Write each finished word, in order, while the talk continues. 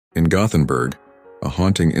In Gothenburg, a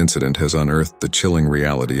haunting incident has unearthed the chilling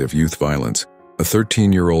reality of youth violence. A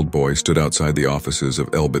 13-year-old boy stood outside the offices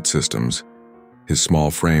of Elbit Systems, his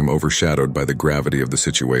small frame overshadowed by the gravity of the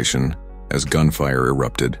situation as gunfire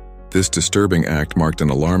erupted. This disturbing act marked an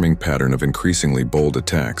alarming pattern of increasingly bold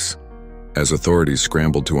attacks, as authorities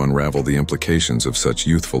scrambled to unravel the implications of such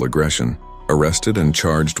youthful aggression. Arrested and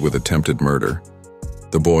charged with attempted murder,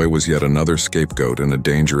 the boy was yet another scapegoat in a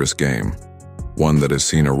dangerous game, one that has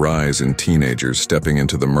seen a rise in teenagers stepping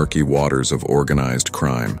into the murky waters of organized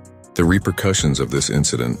crime. The repercussions of this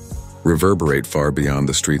incident reverberate far beyond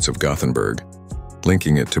the streets of Gothenburg,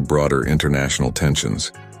 linking it to broader international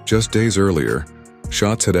tensions. Just days earlier,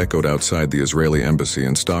 shots had echoed outside the Israeli embassy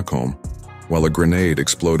in Stockholm, while a grenade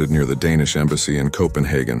exploded near the Danish embassy in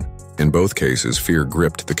Copenhagen. In both cases, fear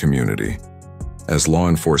gripped the community, as law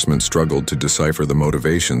enforcement struggled to decipher the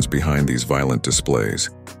motivations behind these violent displays.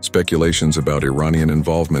 Speculations about Iranian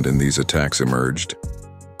involvement in these attacks emerged,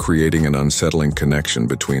 creating an unsettling connection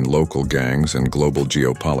between local gangs and global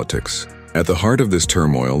geopolitics. At the heart of this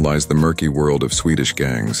turmoil lies the murky world of Swedish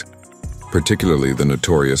gangs, particularly the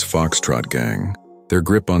notorious Foxtrot gang. Their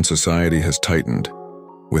grip on society has tightened,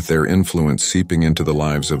 with their influence seeping into the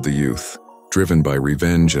lives of the youth. Driven by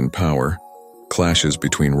revenge and power, clashes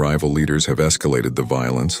between rival leaders have escalated the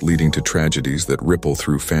violence, leading to tragedies that ripple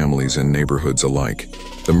through families and neighborhoods alike.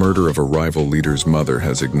 The murder of a rival leader's mother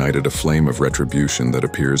has ignited a flame of retribution that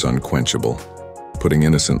appears unquenchable, putting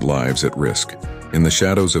innocent lives at risk. In the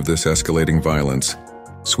shadows of this escalating violence,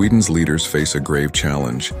 Sweden's leaders face a grave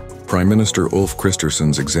challenge. Prime Minister Ulf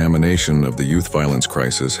Kristersson's examination of the youth violence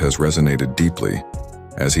crisis has resonated deeply,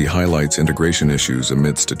 as he highlights integration issues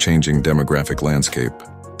amidst a changing demographic landscape.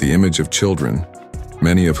 The image of children,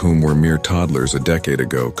 many of whom were mere toddlers a decade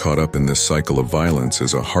ago, caught up in this cycle of violence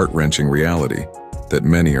is a heart-wrenching reality that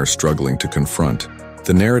many are struggling to confront.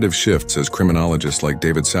 The narrative shifts as criminologists like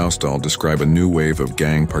David Saustall describe a new wave of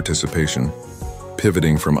gang participation,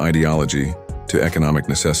 pivoting from ideology to economic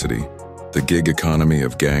necessity. The gig economy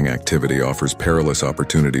of gang activity offers perilous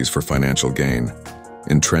opportunities for financial gain,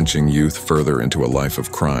 entrenching youth further into a life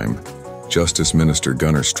of crime. Justice Minister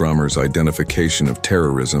Gunnar Strömmer's identification of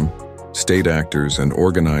terrorism, state actors, and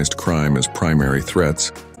organized crime as primary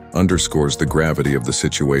threats underscores the gravity of the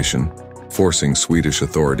situation, forcing Swedish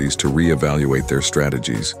authorities to re-evaluate their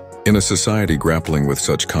strategies. In a society grappling with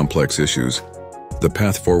such complex issues, the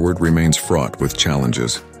path forward remains fraught with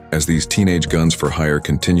challenges. As these teenage guns for hire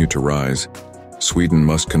continue to rise, Sweden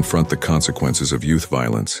must confront the consequences of youth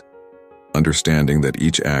violence, understanding that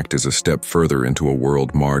each act is a step further into a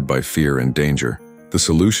world marred by fear and danger. The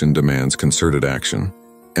solution demands concerted action,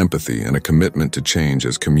 empathy, and a commitment to change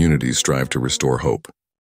as communities strive to restore hope.